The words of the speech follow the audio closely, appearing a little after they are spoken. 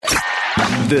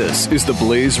This is the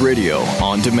Blaze Radio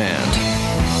on demand.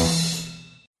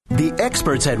 The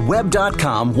experts at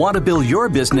Web.com want to build your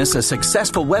business a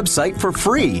successful website for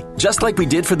free, just like we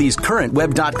did for these current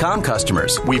Web.com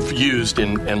customers. We've used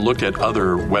and looked at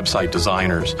other website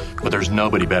designers, but there's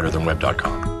nobody better than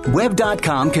Web.com.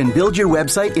 Web.com can build your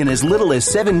website in as little as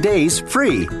 7 days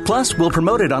free. Plus, we'll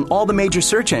promote it on all the major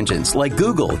search engines like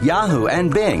Google, Yahoo,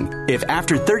 and Bing. If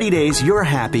after 30 days you're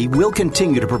happy, we'll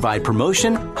continue to provide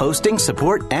promotion, hosting,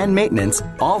 support, and maintenance,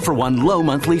 all for one low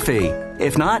monthly fee.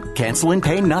 If not, cancel and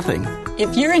pay nothing.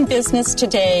 If you're in business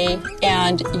today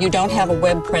and you don't have a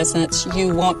web presence,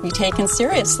 you won't be taken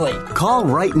seriously. Call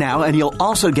right now and you'll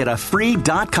also get a free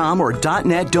 .com or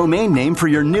 .net domain name for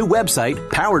your new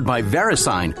website powered by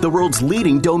VeriSign, the world's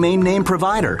leading domain name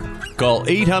provider. Call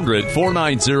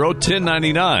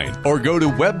 800-490-1099 or go to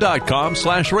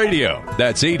web.com/radio.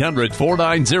 That's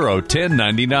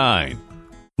 800-490-1099.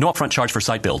 No upfront charge for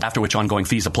site build, after which ongoing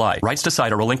fees apply. Rights to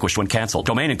site are relinquished when canceled.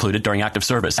 Domain included during active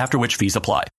service, after which fees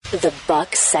apply. The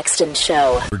Buck Sexton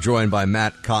Show. We're joined by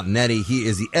Matt Continetti. He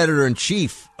is the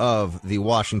editor-in-chief of the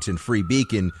Washington Free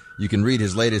Beacon. You can read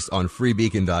his latest on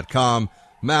freebeacon.com.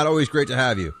 Matt, always great to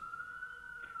have you.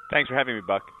 Thanks for having me,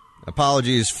 Buck.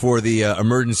 Apologies for the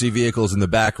emergency vehicles in the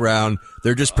background.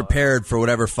 They're just prepared for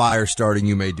whatever fire starting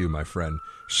you may do, my friend.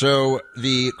 So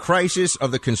the crisis of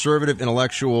the conservative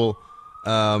intellectual,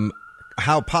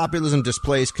 how populism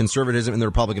displaced conservatism in the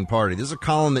Republican Party. This is a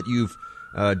column that you've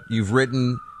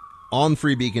written on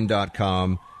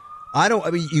freebeacon.com.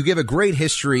 You give a great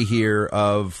history here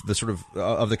of the sort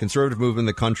of the conservative movement in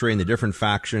the country and the different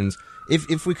factions.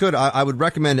 If we could, I would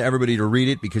recommend to everybody to read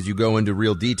it because you go into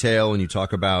real detail and you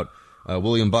talk about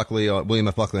William F. Buckley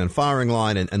on firing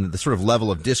line and the sort of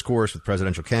level of discourse with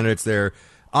presidential candidates there.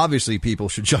 Obviously, people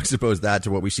should juxtapose that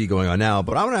to what we see going on now.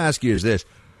 But I want to ask you is this.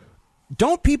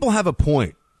 Don't people have a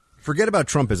point? Forget about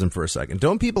Trumpism for a second.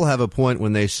 Don't people have a point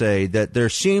when they say that there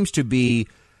seems to be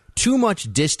too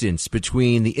much distance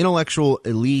between the intellectual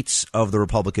elites of the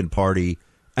Republican Party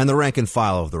and the rank and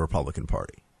file of the Republican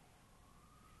Party?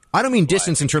 I don't mean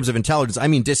distance in terms of intelligence. I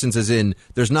mean distance as in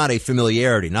there's not a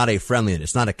familiarity, not a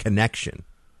friendliness, not a connection.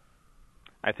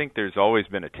 I think there's always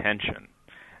been a tension.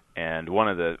 And one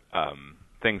of the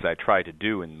things I try to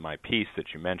do in my piece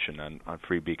that you mentioned on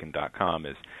freebeacon.com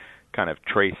is kind of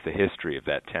trace the history of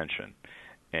that tension.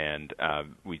 And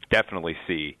we definitely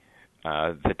see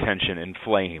the tension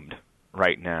inflamed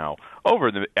right now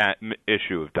over the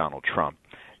issue of Donald Trump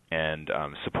and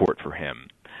support for him.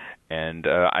 And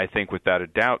I think without a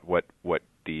doubt what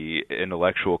the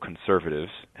intellectual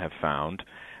conservatives have found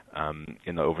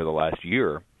over the last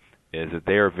year is that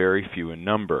they are very few in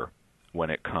number when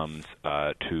it comes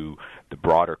to the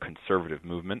broader conservative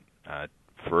movement,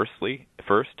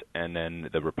 first, and then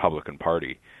the Republican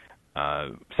Party,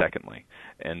 secondly.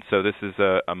 And so this is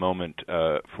a moment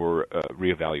for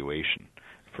reevaluation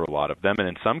for a lot of them, and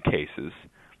in some cases,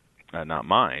 not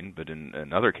mine, but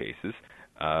in other cases,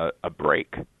 a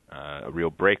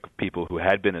real break of people who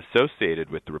had been associated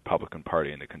with the Republican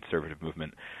Party and the conservative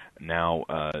movement now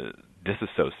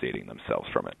disassociating themselves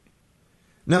from it.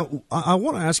 Now, I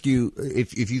want to ask you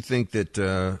if you think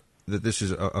that that this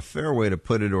is a fair way to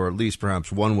put it, or at least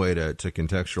perhaps one way to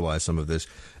contextualize some of this.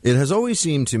 It has always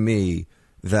seemed to me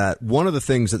that one of the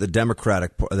things that the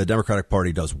Democratic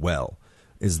Party does well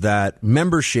is that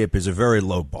membership is a very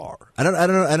low bar. I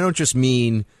don't just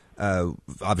mean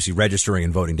obviously registering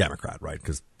and voting Democrat, right?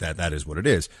 Because that is what it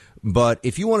is. But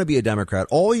if you want to be a Democrat,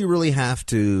 all you really have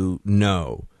to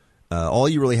know, all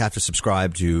you really have to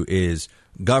subscribe to is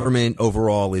government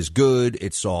overall is good.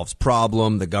 It solves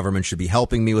problem. The government should be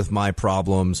helping me with my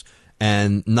problems.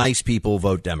 And nice people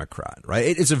vote Democrat, right?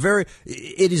 It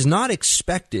is not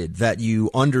expected that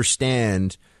you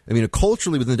understand. I mean,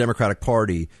 culturally within the Democratic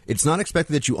Party, it's not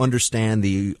expected that you understand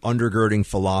the undergirding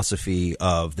philosophy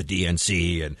of the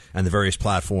DNC and the various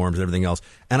platforms and everything else.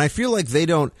 And I feel like they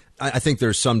don't. I think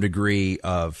there's some degree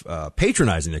of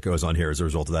patronizing that goes on here as a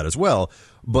result of that as well.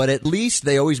 But at least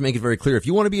they always make it very clear. If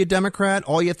you want to be a Democrat,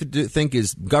 all you have to think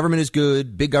is government is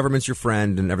good, big government's your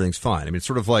friend, and everything's fine. I mean, it's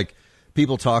sort of like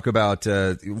people talk about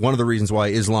one of the reasons why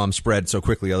Islam spread so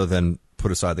quickly, other than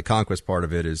put aside the conquest part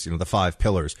of it, is, the 5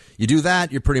 pillars. You do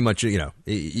that, you're pretty much,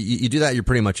 you do that, you're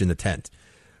pretty much in the tent.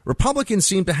 Republicans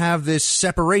seem to have this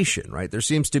separation, right? There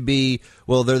seems to be,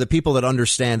 they're the people that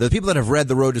understand, they're the people that have read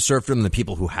The Road to Serfdom and the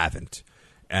people who haven't.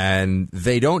 And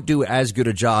they don't do as good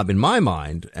a job, in my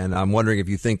mind, and I'm wondering if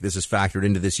you think this is factored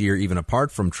into this year, even apart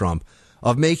from Trump,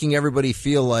 of making everybody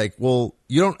feel like,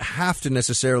 you don't have to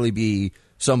necessarily be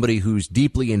somebody who's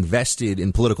deeply invested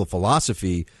in political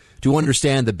philosophy to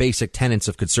understand the basic tenets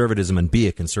of conservatism and be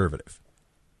a conservative.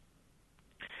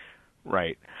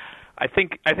 Right. I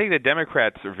think the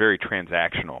Democrats are very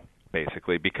transactional,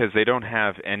 basically, because they don't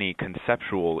have any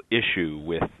conceptual issue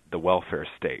with the welfare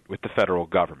state, with the federal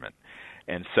government.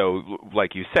 And so,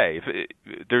 like you say,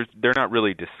 they're not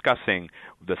really discussing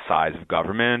the size of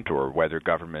government or whether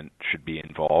government should be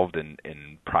involved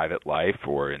in private life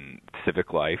or in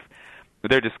civic life.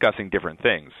 They're discussing different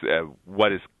things.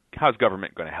 How's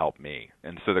government going to help me?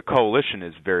 And so the coalition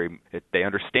is they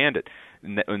understand it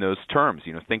in those terms.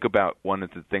 You know, think about one of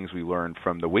the things we learned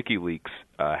from the WikiLeaks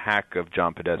hack of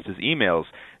John Podesta's emails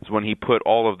is when he put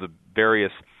all of the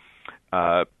various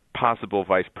possible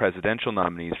vice presidential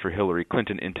nominees for Hillary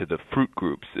Clinton into the food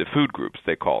groups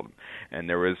they called them. And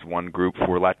there was one group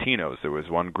for Latinos, there was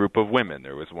one group of women,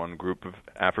 there was one group of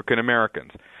African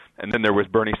Americans, and then there was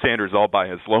Bernie Sanders all by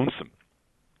his lonesome.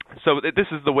 So this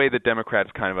is the way that Democrats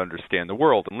kind of understand the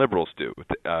world, and liberals do.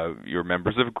 You're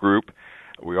members of a group.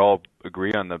 We all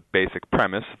agree on the basic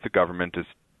premise that the government is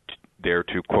there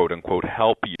to, quote-unquote,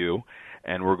 help you,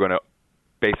 and we're going to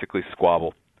basically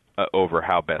squabble over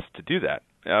how best to do that.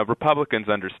 Republicans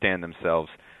understand themselves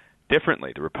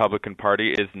differently. The Republican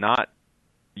Party is not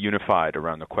unified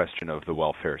around the question of the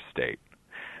welfare state.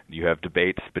 You have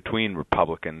debates between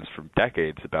Republicans for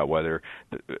decades about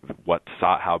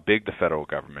how big the federal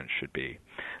government should be.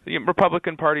 The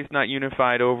Republican Party is not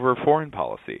unified over foreign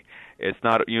policy. It's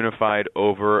not unified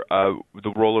over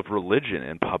the role of religion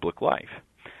in public life.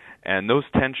 And those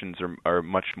tensions are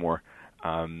much more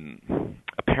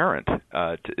apparent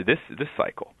to this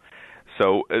cycle.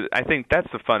 So I think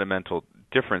that's the fundamental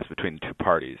difference between the two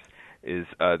parties. Is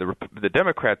the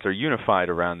Democrats are unified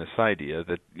around this idea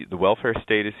that the welfare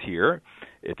state is here,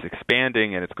 it's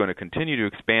expanding, and it's going to continue to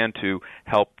expand to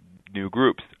help new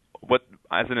groups.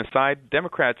 As an aside,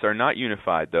 Democrats are not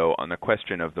unified, though, on the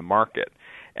question of the market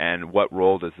and what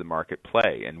role does the market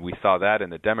play. And we saw that in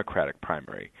the Democratic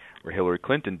primary, where Hillary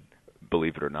Clinton,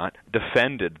 believe it or not,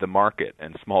 defended the market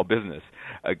and small business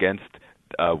against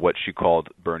what she called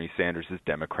Bernie Sanders'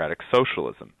 democratic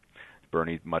socialism.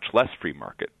 Bernie's much less free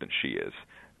market than she is,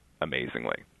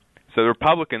 amazingly. So the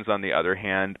Republicans, on the other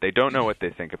hand, they don't know what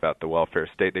they think about the welfare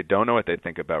state. They don't know what they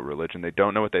think about religion. They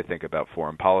don't know what they think about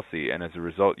foreign policy. And as a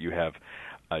result, you have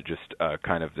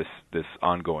kind of this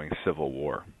ongoing civil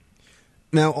war.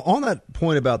 Now, on that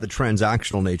point about the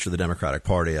transactional nature of the Democratic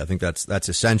Party, I think that's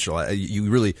essential. You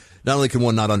really not only can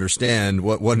one not understand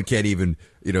what one can't even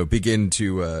begin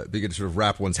to sort of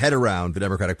wrap one's head around the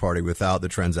Democratic Party without the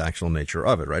transactional nature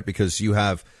of it, right? Because you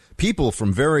have people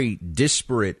from very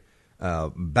disparate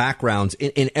backgrounds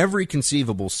in every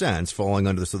conceivable sense, falling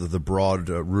under the sort of the broad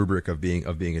rubric of being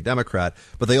a Democrat,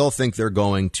 but they all think they're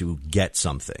going to get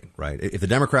something, right? If the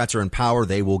Democrats are in power,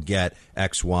 they will get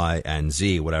X, Y, and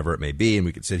Z, whatever it may be, and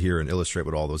we could sit here and illustrate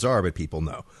what all those are, but people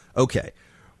know. Okay.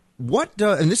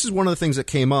 And this is one of the things that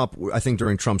came up, I think,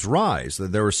 during Trump's rise,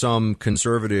 that there were some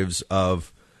conservatives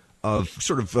of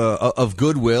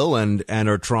goodwill and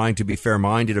are trying to be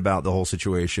fair-minded about the whole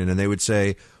situation. And they would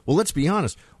say, well, let's be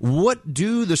honest. What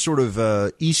do the sort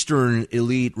of Eastern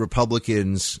elite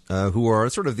Republicans who are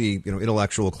sort of the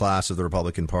intellectual class of the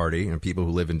Republican Party, people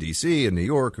who live in D.C. and New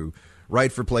York, who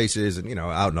write for places and,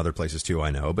 out in other places too, I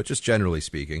know, but just generally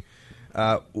speaking,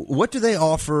 what do they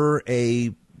offer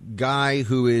a guy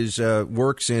who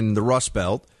works in the Rust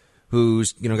Belt,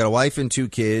 who's got a wife and 2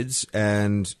 kids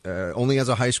and only has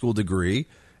a high school degree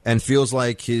and feels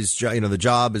like his the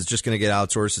job is just going to get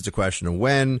outsourced? It's a question of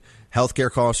when.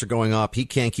 Healthcare costs are going up. He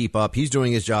can't keep up. He's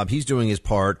doing his job. He's doing his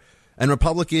part. And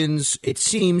Republicans, it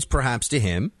seems perhaps to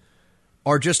him,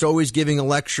 are just always giving a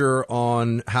lecture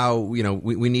on how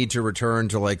we need to return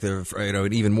to like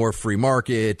an even more free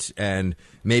market, and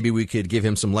maybe we could give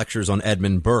him some lectures on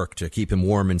Edmund Burke to keep him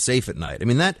warm and safe at night. I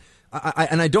mean that.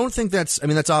 I don't think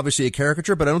that's obviously a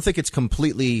caricature, but I don't think it's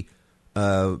completely,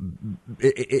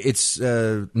 it's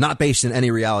not based in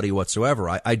any reality whatsoever.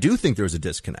 I do think there's a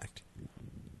disconnect.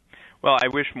 Well, I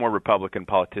wish more Republican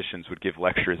politicians would give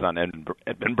lectures on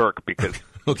Edmund Burke because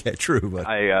okay, true. But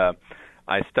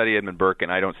I study Edmund Burke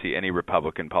and I don't see any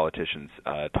Republican politicians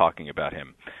talking about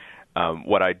him.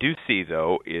 What I do see,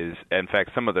 though, is, in fact,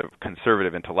 some of the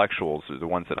conservative intellectuals are the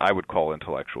ones that I would call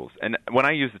intellectuals. And when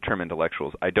I use the term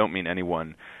intellectuals, I don't mean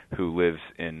anyone who lives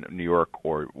in New York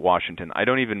or Washington. I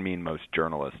don't even mean most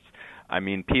journalists. I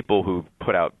mean people who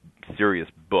put out serious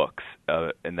books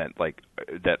and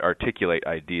that articulate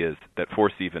ideas that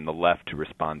force even the left to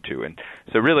respond to. And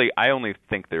so really, I only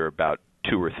think there are about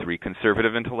 2 or 3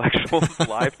 conservative intellectuals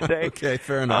alive today. Okay,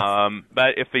 fair enough.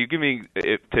 But if you give me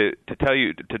to tell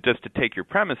you to take your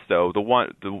premise, though,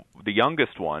 the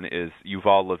youngest one is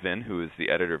Yuval Levin, who is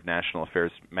the editor of National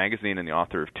Affairs magazine and the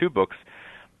author of 2 books,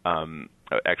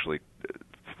 actually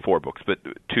 4 books, but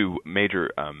 2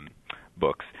 major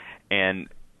books, and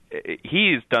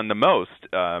he's done the most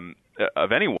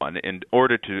of anyone in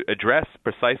order to address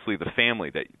precisely the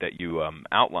family that you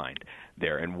outlined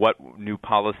there, and what new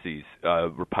policies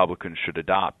Republicans should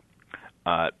adopt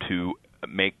to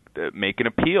make an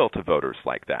appeal to voters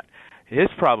like that. His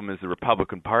problem is the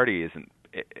Republican Party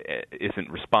isn't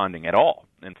responding at all.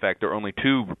 In fact, there are only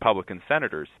 2 Republican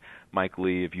senators, Mike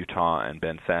Lee of Utah and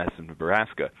Ben Sass of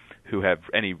Nebraska, who have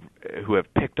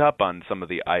picked up on some of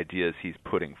the ideas he's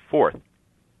putting forth.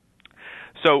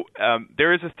 So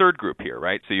there is a third group here,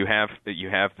 right? So you have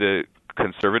the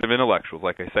conservative intellectuals,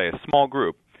 like I say, a small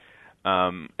group,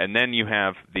 and then you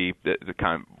have the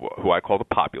kind of who I call the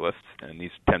populists, and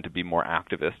these tend to be more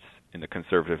activists in the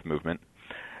conservative movement.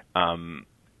 And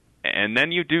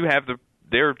then you do have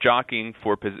they're jockeying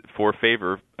for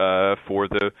favor for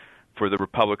the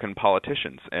Republican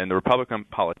politicians, and the Republican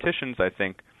politicians, I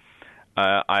think,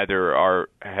 either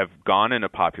have gone in a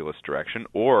populist direction,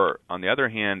 or on the other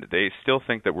hand, they still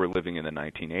think that we're living in the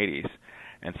 1980s,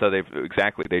 and so there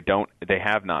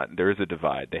is a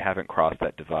divide. They haven't crossed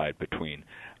that divide between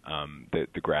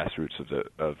the grassroots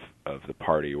of the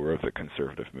party or of the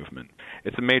conservative movement.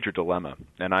 It's a major dilemma,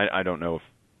 and I don't know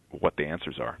what the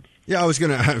answers are. Yeah, I was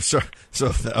gonna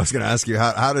ask you,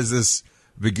 how does this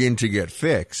begin to get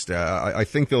fixed? I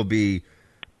think there'll be.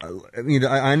 I mean,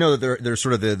 I know that there's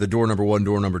sort of the door number 1,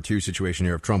 door number 2 situation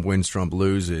here. If Trump wins, Trump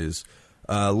loses.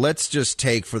 Let's just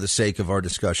take, for the sake of our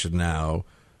discussion now,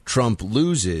 Trump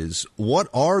loses. What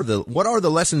are the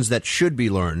lessons that should be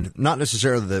learned? Not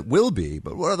necessarily that will be,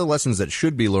 but what are the lessons that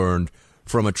should be learned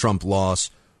from a Trump loss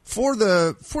for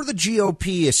the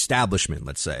GOP establishment?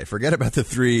 Let's say, forget about the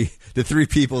three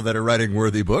people that are writing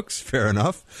worthy books. Fair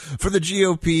enough. For the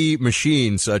GOP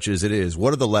machine, such as it is,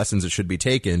 what are the lessons that should be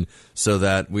taken so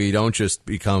that we don't just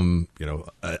become,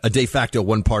 a de facto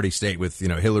one-party state with,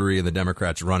 Hillary and the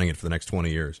Democrats running it for the next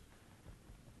 20 years?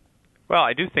 Well,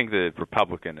 I do think the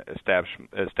Republican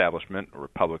establishment,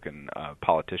 Republican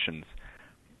politicians,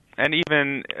 and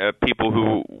even people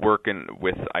who work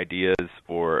with ideas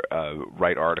or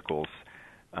write articles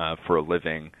for a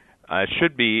living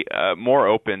should be more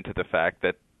open to the fact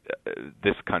that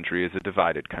this country is a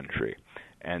divided country,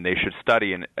 and they should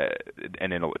study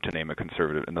to name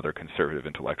another conservative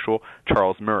intellectual,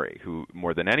 Charles Murray, who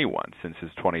more than anyone since his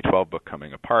 2012 book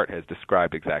Coming Apart has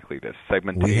described exactly this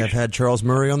segmentation. We have had Charles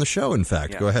Murray on the show, in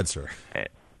fact. Yeah. Go ahead, sir.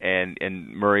 And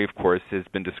Murray, of course, has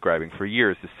been describing for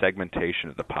years the segmentation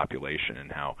of the population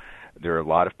and how there are a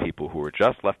lot of people who are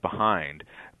just left behind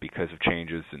because of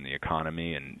changes in the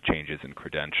economy and changes in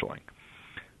credentialing.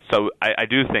 So I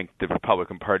do think the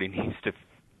Republican Party needs to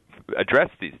address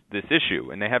this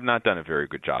issue, and they have not done a very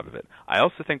good job of it. I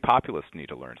also think populists need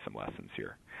to learn some lessons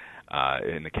here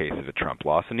in the case of a Trump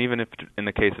loss, and even if in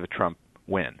the case of a Trump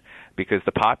win, because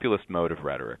the populist mode of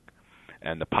rhetoric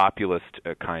and the populist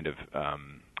kind of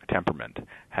temperament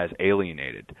has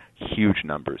alienated huge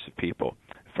numbers of people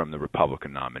from the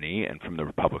Republican nominee and from the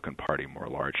Republican Party more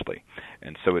largely.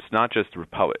 And so it's not just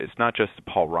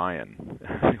Paul Ryan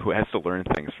who has to learn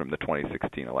things from the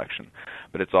 2016 election,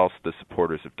 but it's also the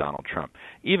supporters of Donald Trump,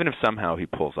 even if somehow he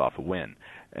pulls off a win.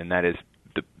 And that is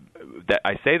that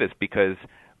I say this because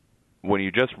when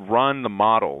you just run the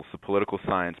models, the political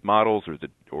science models,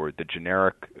 or the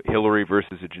generic Hillary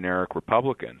versus a generic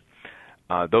Republican,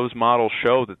 those models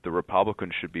show that the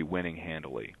Republicans should be winning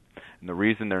handily. And the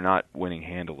reason they're not winning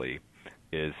handily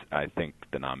is, I think,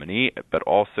 the nominee, but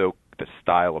also the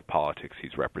style of politics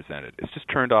he's represented. It's just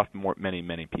turned off many,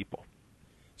 many people.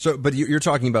 So, but you're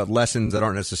talking about lessons that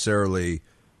aren't necessarily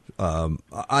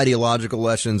ideological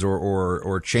lessons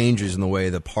or changes in the way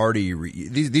the party.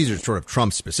 These are sort of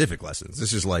Trump-specific lessons.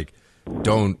 This is like,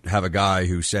 don't have a guy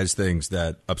who says things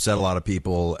that upset a lot of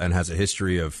people and has a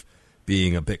history of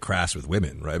being a bit crass with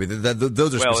women, right? I mean,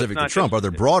 those are specific to Trump. Are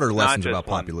there broader lessons about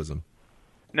populism?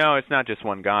 No, it's not just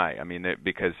one guy. I mean,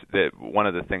 because one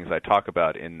of the things I talk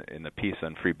about in the piece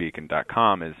on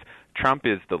freebeacon.com is Trump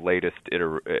is the latest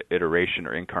iteration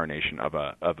or incarnation of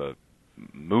a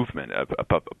movement, of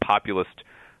populist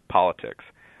politics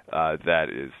that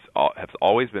has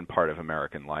always been part of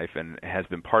American life and has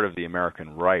been part of the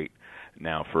American right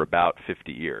now for about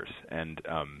 50 years. And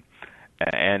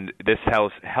this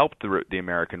has helped the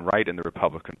American right and the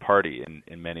Republican Party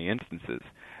in many instances,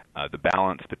 the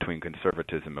balance between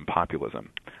conservatism and populism.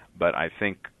 But I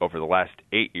think over the last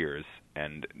 8 years,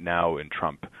 and now in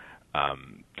Trump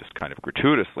just kind of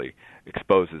gratuitously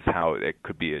exposes how it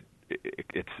could be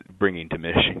it's bringing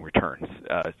diminishing returns,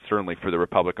 certainly for the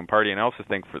Republican Party. And I also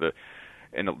think for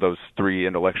those three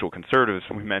intellectual conservatives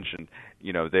we mentioned,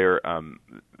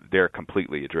 they're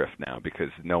completely adrift now because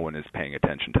no one is paying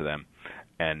attention to them,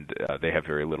 and they have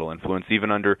very little influence,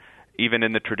 even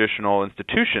in the traditional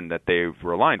institution that they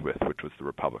were aligned with, which was the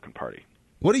Republican Party.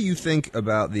 What do you think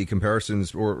about the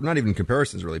comparisons, or not even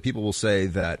comparisons, really? People will say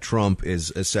that Trump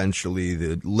is essentially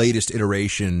the latest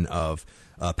iteration of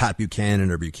Pat Buchanan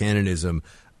or Buchananism.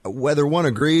 Whether one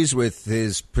agrees with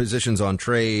his positions on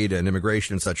trade and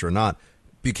immigration and such or not,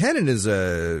 Buchanan is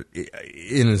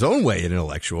in his own way an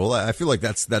intellectual. I feel like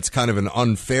that's kind of an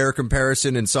unfair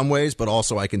comparison in some ways, but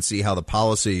also I can see how the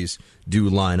policies do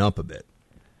line up a bit.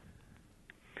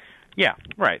 Yeah,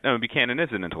 right. Buchanan is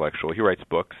an intellectual. He writes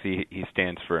books. He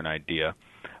stands for an idea.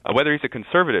 Whether he's a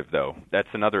conservative, though,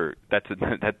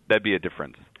 that'd be a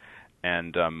difference.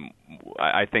 And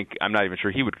I think I'm not even sure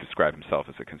he would describe himself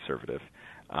as a conservative.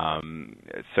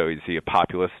 So is he a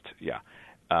populist? Yeah.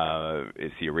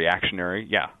 Is he a reactionary?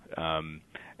 Yeah.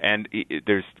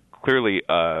 There's clearly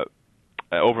an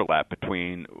overlap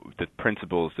between the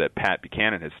principles that Pat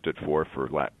Buchanan has stood for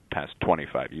the past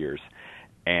 25 years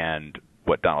and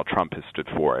what Donald Trump has stood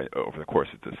for over the course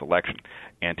of this election: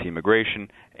 anti-immigration,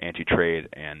 anti-trade,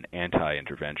 and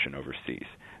anti-intervention overseas.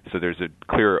 So there's a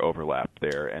clear overlap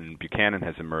there, and Buchanan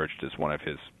has emerged as one of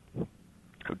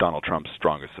Donald Trump's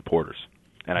strongest supporters.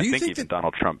 And I think even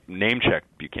Donald Trump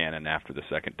name-checked Buchanan after the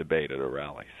second debate at a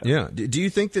rally. So. Yeah. Do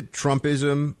you think that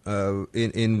Trumpism,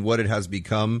 in what it has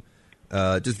become,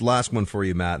 just last one for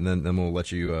you, Matt, and then we'll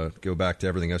let you go back to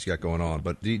everything else you got going on.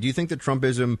 But do you think that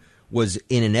Trumpism was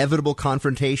an inevitable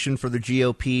confrontation for the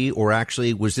GOP, or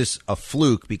actually was this a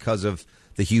fluke because of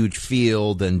the huge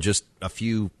field and just a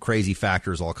few crazy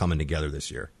factors all coming together this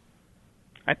year?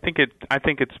 I think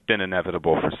it's been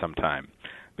inevitable for some time.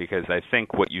 Because I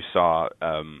think what you saw,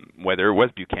 whether it was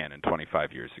Buchanan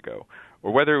 25 years ago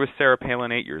or whether it was Sarah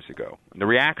Palin 8 years ago, the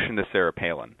reaction to Sarah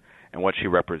Palin and what she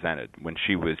represented when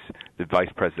she was the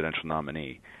vice presidential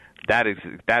nominee,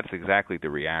 that's exactly the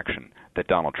reaction that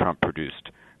Donald Trump produced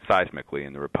seismically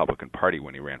in the Republican Party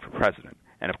when he ran for president.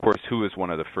 And, of course, who was one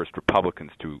of the first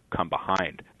Republicans to come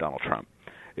behind Donald Trump?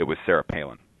 It was Sarah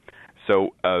Palin.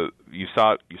 So you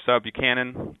saw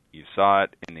Buchanan, you saw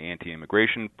it in the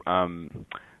anti-immigration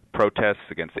protests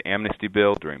against the amnesty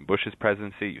bill during Bush's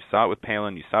presidency. You saw it with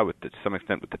Palin. You saw it to some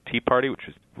extent with the Tea Party,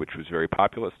 which was very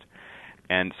populist.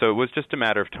 And so it was just a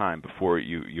matter of time before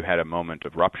you had a moment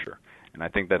of rupture. And I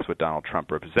think that's what Donald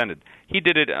Trump represented. He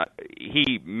did it.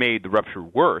 He made the rupture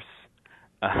worse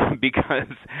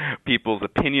because people's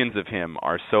opinions of him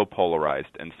are so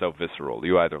polarized and so visceral.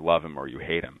 You either love him or you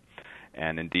hate him.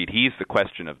 And indeed, he's the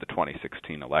question of the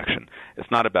 2016 election.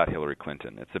 It's not about Hillary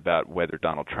Clinton. It's about whether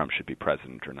Donald Trump should be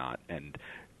president or not. And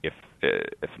if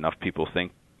enough people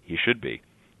think he should be,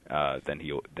 then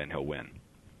he'll win.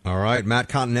 All right. Matt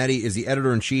Continetti is the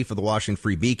editor-in-chief of the Washington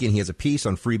Free Beacon. He has a piece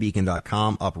on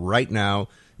freebeacon.com up right now.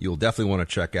 You'll definitely want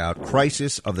to check out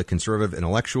Crisis of the Conservative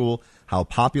Intellectual, How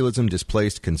Populism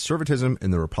Displaced Conservatism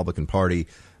in the Republican Party.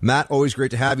 Matt, always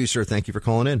great to have you, sir. Thank you for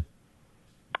calling in.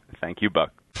 Thank you,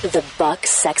 Buck. The Buck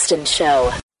Sexton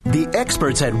Show. The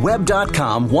experts at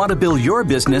Web.com want to build your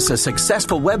business a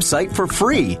successful website for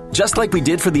free, just like we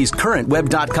did for these current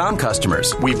Web.com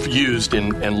customers. We've used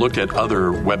and looked at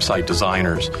other website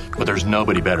designers, but there's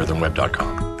nobody better than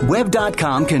Web.com.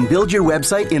 Web.com can build your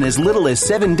website in as little as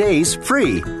 7 days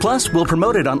free. Plus, we'll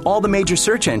promote it on all the major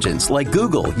search engines like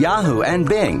Google, Yahoo, and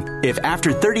Bing. If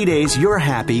after 30 days you're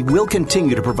happy, we'll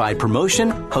continue to provide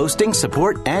promotion, hosting,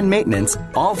 support, and maintenance,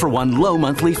 all for one low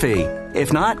monthly fee.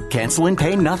 If not, cancel and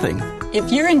pay nothing.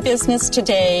 If you're in business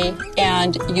today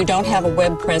and you don't have a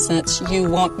web presence, you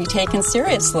won't be taken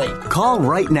seriously. Call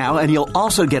right now and you'll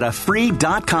also get a free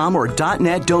 .com or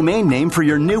 .net domain name for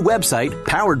your new website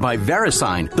powered by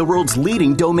VeriSign, the world's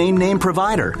leading domain name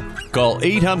provider. Call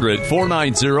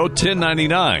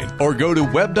 800-490-1099 or go to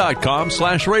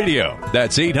web.com/radio.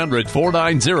 That's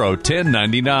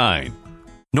 800-490-1099.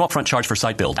 No upfront charge for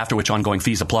site build, after which ongoing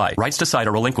fees apply. Rights to site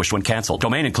are relinquished when canceled.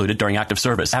 Domain included during active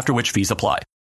service, after which fees apply.